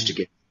 mm-hmm. used to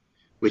give,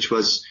 which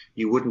was,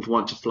 you wouldn't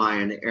want to fly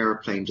an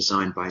airplane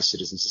designed by a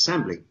Citizens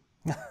Assembly.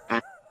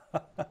 And,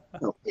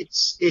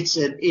 it's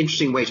an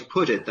interesting way to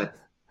put it, that,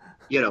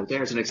 you know,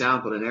 there's an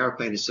example. An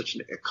airplane is such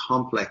a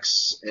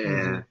complex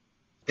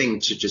thing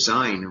to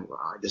design.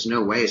 There's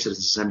no way a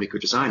Citizens Assembly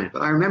could design it.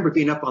 But I remember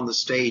being up on the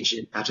stage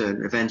at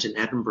an event in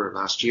Edinburgh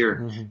last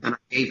year, mm-hmm. and I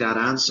gave that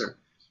answer.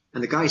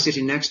 And the guy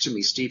sitting next to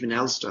me, Stephen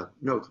Elster,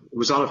 no, it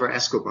was Oliver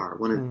Escobar,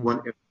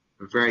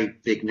 a very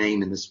big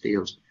name in this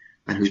field,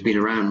 and who's been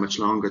around much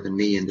longer than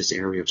me in this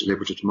area of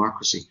deliberative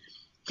democracy.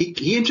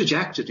 He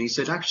interjected and he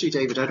said, actually,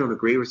 David, I don't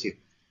agree with you.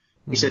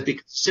 He said,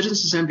 because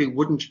Citizens Assembly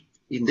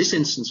in this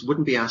instance,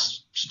 wouldn't be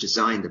asked to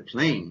design the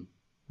plane.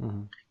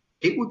 Mm-hmm.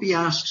 It would be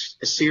asked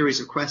a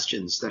series of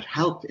questions that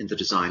help in the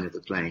design of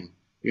the plane.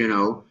 You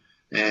know,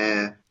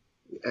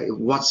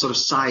 what sort of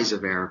size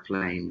of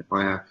airplane,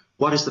 or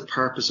what is the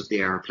purpose of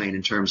the airplane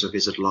in terms of,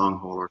 is it long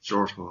haul or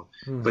short haul?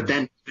 Mm-hmm. But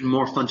then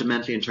more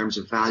fundamentally in terms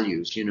of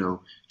values, you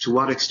know, to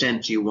what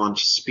extent do you want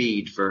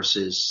speed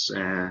versus,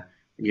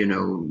 you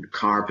know,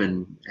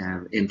 carbon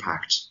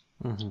impact?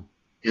 Mm-hmm.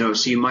 You know,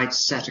 so you might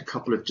set a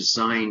couple of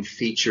design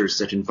features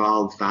that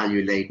involve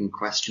value-laden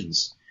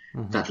questions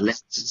mm-hmm. that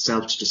lends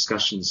itself to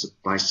discussions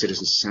by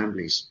citizens'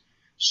 assemblies.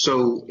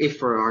 So if,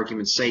 for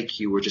argument's sake,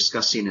 you were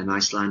discussing an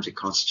Icelandic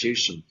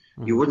constitution,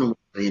 mm-hmm. you wouldn't want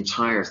the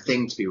entire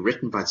thing to be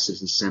written by the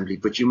Citizens' Assembly,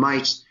 but you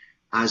might,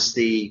 as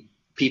the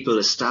people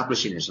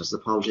establishing it, as the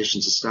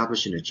politicians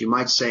establishing it, you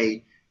might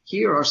say,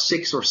 here are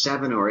 6 or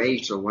 7 or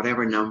 8 or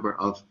whatever number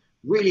of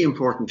really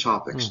important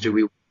topics. Mm-hmm. Do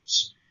we want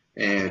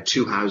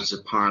 2 houses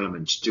of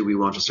parliament? Do we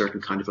want a certain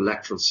kind of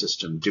electoral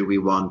system? Do we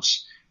want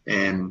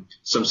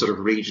some sort of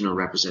regional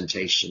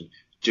representation?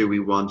 Do we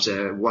want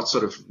what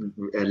sort of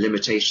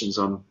limitations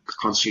on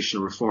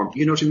constitutional reform?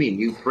 You know what I mean?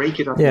 You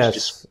break it up.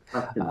 Yes,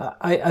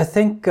 I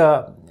think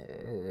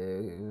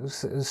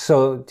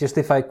so. Just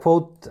if I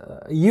quote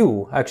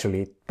you,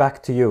 actually,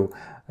 back to you.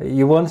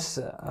 You once,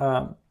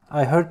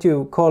 I heard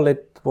you call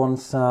it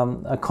once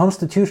a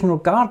constitutional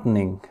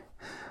gardening.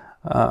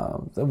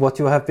 What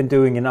you have been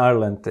doing in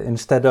Ireland,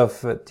 instead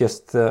of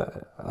just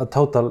a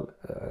total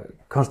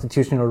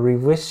constitutional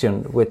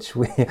revision, which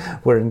we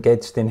were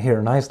engaged in here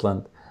in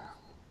Iceland.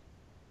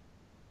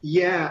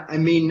 Yeah, I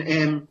mean,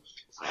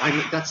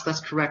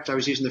 that's correct. I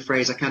was using the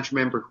phrase, I can't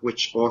remember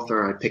which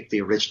author I picked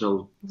the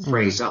original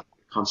phrase up,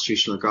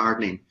 constitutional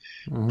gardening.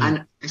 Mm-hmm.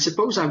 And I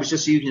suppose I was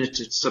just using it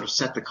to sort of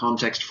set the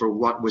context for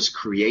what was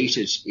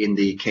created in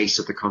the case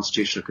of the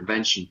Constitutional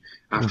Convention.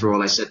 After mm-hmm.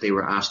 all, I said they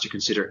were asked to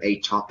consider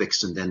 8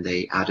 topics and then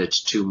they added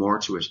 2 more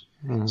to it.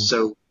 Mm-hmm.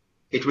 So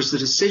it was the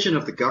decision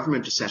of the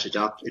government to set it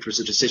up. It was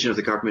the decision of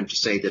the government to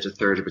say that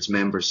 1/3 of its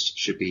members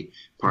should be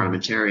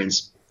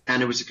parliamentarians.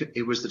 And it was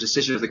the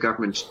decision of the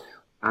government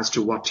as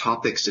to what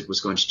topics it was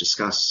going to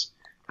discuss.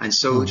 And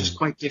so mm-hmm. it was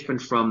quite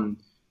different from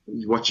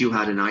what you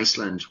had in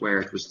Iceland, where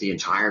it was the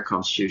entire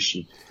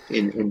constitution.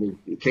 In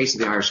the case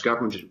of the Irish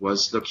government, it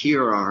was, look,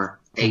 here are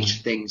 8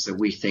 things that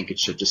we think it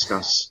should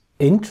discuss.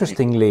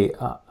 Interestingly,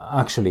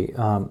 actually,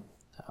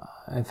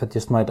 if I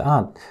just might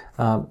add,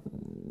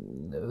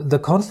 the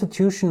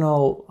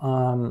Constitutional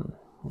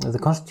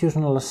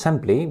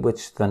Assembly,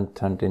 which then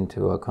turned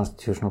into a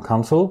Constitutional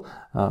Council,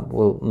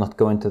 we'll not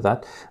go into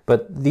that,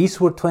 but these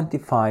were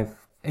 25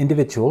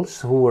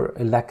 individuals who were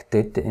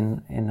elected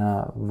in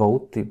a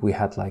vote. We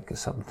had like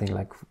something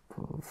like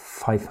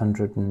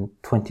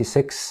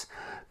 526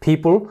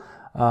 people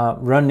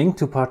running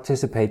to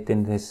participate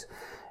in this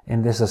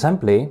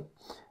assembly,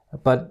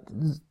 but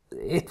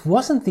it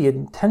wasn't the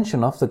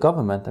intention of the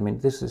government. I mean,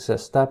 this is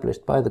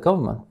established by the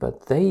government,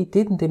 but they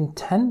didn't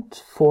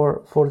intend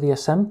for the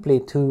assembly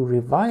to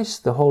revise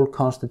the whole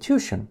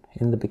constitution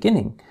in the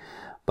beginning.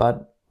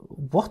 But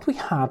what we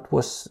had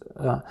was,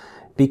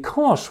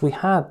 because we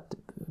had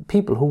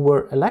people who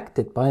were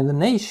elected by the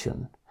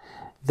nation,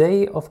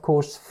 they of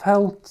course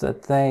felt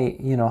that they,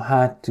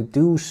 had to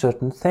do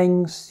certain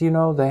things.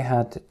 They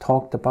had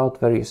talked about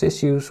various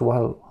issues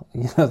while,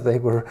 they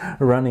were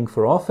running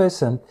for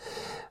office, and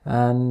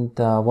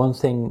one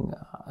thing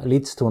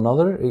leads to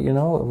another.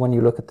 When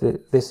you look at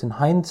this in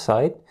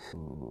hindsight,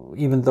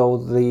 even though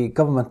the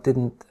government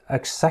didn't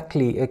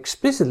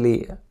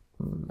explicitly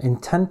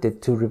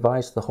intended to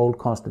revise the whole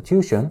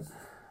constitution,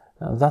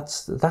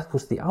 that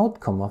was the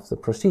outcome of the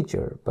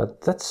procedure.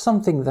 But that's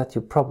something that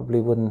you probably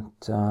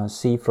wouldn't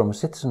see from a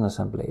citizen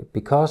assembly,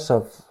 because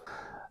of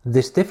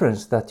this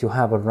difference that you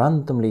have a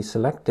randomly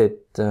selected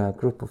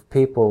group of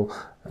people,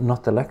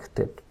 not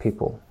elected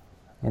people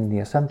in the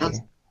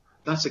assembly.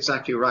 That's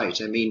exactly right.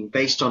 I mean,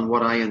 based on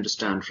what I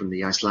understand from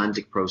the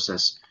Icelandic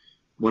process,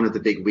 one of the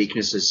big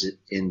weaknesses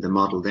in the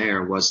model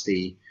there was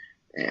the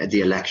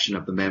election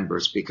of the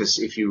members, because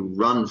if you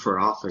run for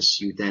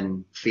office, you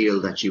then feel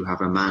that you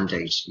have a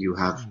mandate. You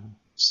have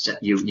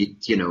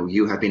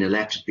you have been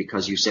elected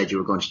because you said you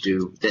were going to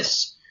do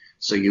this.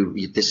 So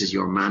this is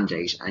your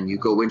mandate, and you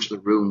go into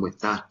the room with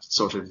that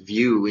sort of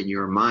view in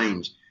your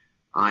mind.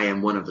 I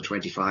am one of the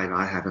 25.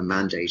 I have a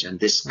mandate, and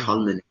this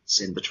culminates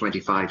in the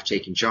 25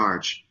 taking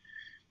charge.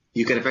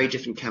 You get a very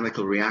different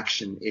chemical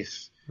reaction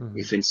if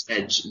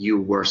instead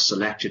you were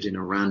selected in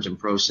a random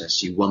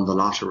process. You won the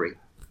lottery.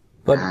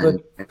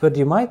 But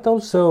you might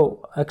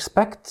also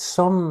expect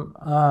some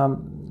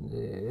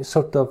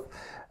sort of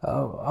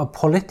a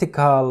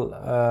political,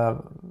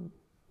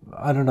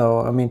 I don't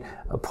know, I mean,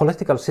 a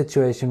political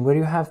situation where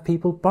you have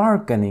people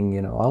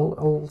bargaining,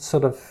 I'll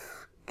sort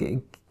of,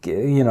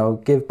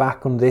 give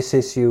back on this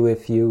issue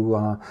if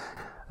you,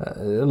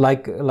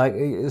 like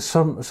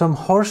some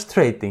horse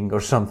trading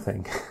or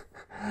something.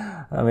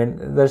 I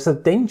mean, there's a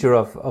danger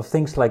of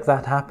things like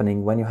that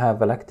happening when you have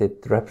elected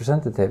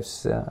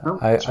representatives,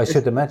 I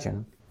should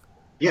imagine.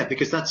 Yeah,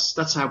 because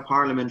that's how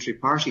parliamentary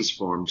parties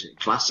formed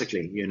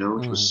classically,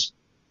 It was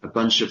a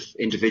bunch of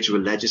individual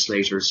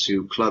legislators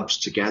who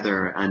clubbed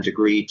together and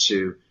agreed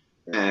to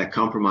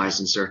compromise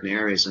in certain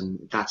areas,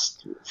 and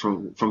that's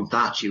from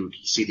that you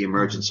see the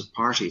emergence of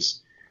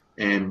parties.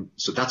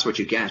 So that's what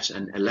you get,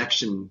 and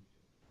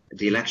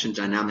the election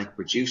dynamic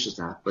produces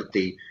that, but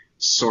the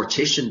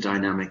sortition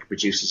dynamic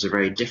produces a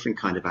very different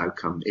kind of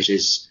outcome. It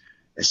is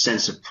a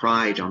sense of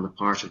pride on the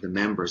part of the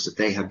members that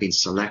they have been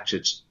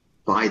selected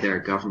by their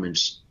government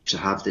to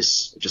have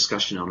this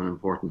discussion on an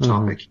important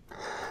topic.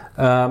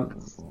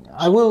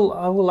 I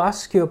will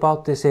ask you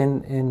about this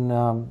in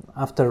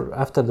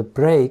after the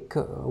break,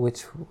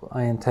 which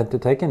I intend to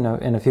take in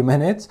a few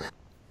minutes.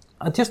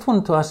 I just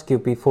wanted to ask you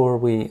before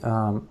we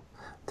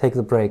take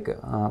the break.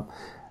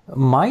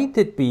 Might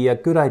it be a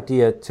good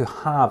idea to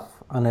have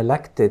an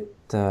elected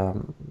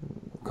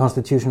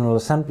constitutional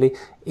assembly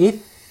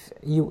if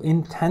you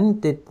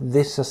intended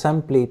this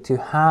assembly to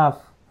have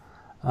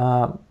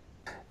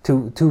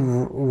to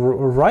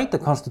write the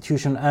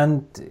constitution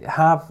and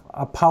have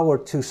a power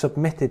to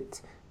submit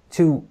it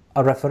to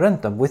a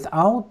referendum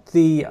without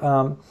the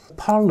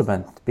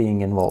parliament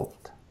being involved?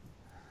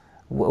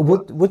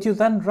 Would you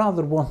then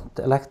rather want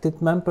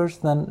elected members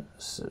than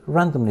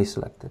randomly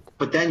selected?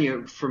 But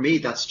then, for me,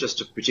 that's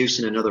just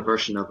producing another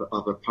version of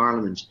a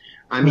parliament.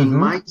 I mean,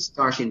 my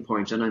starting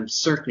point, and I'm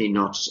certainly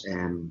not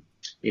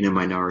in a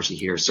minority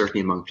here,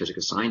 certainly among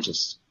political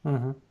scientists.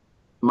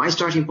 My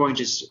starting point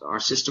is our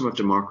system of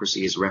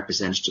democracy is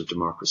representative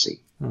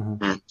democracy.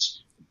 And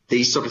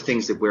these sort of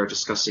things that we're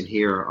discussing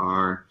here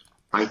are,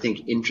 I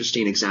think,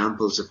 interesting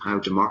examples of how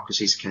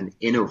democracies can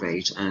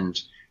innovate and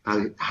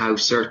how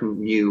certain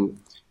new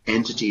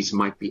entities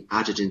might be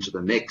added into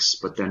the mix,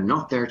 but they're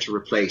not there to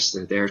replace,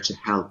 they're there to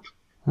help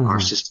our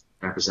system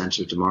of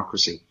representative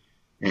democracy.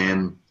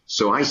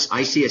 So I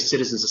see a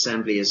citizens'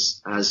 assembly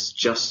as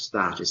just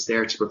that. It's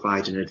there to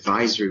provide an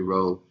advisory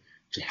role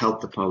to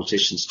help the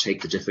politicians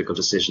take the difficult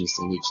decisions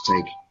they need to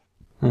take.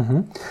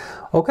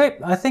 Okay,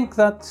 I think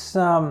that's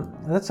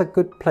a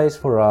good place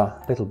for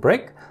a little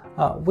break.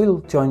 We'll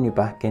join you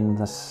back in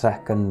the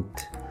second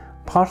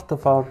part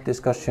of our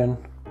discussion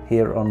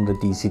here on the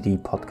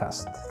DCD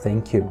podcast.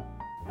 Thank you.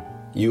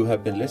 You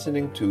have been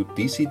listening to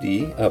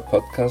DCD, a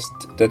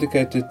podcast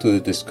dedicated to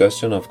the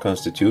discussion of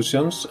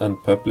constitutions and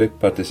public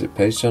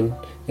participation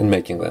in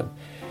making them.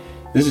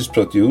 This is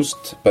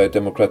produced by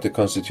Democratic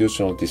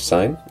Constitutional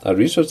Design, a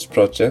research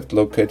project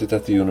located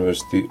at the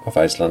University of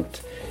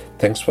Iceland.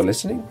 Thanks for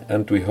listening,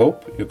 and we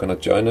hope you're going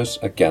to join us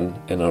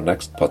again in our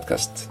next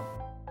podcast.